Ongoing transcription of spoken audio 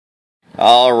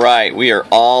Alright, we are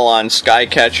all on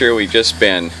Skycatcher. We've just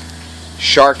been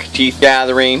shark teeth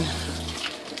gathering.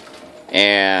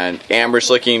 And Amber's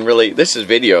looking really, this is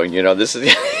video, you know, this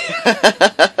is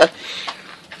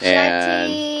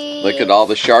and look at all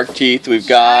the shark teeth we've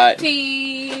got.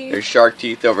 There's shark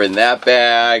teeth over in that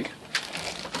bag.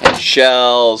 And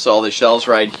shells, all the shells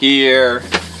right here.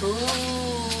 Ooh.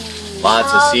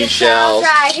 Lots of seashells.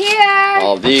 Right here.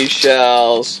 All these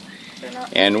shells.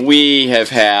 And we have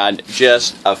had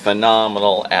just a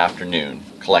phenomenal afternoon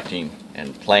collecting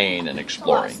and playing and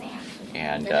exploring.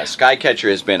 And Skycatcher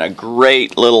has been a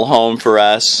great little home for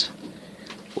us.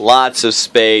 Lots of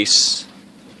space.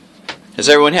 Has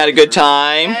everyone had a good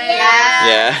time?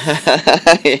 Yeah.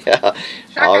 Yeah. Yeah.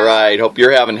 All right. Hope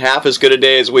you're having half as good a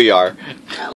day as we are.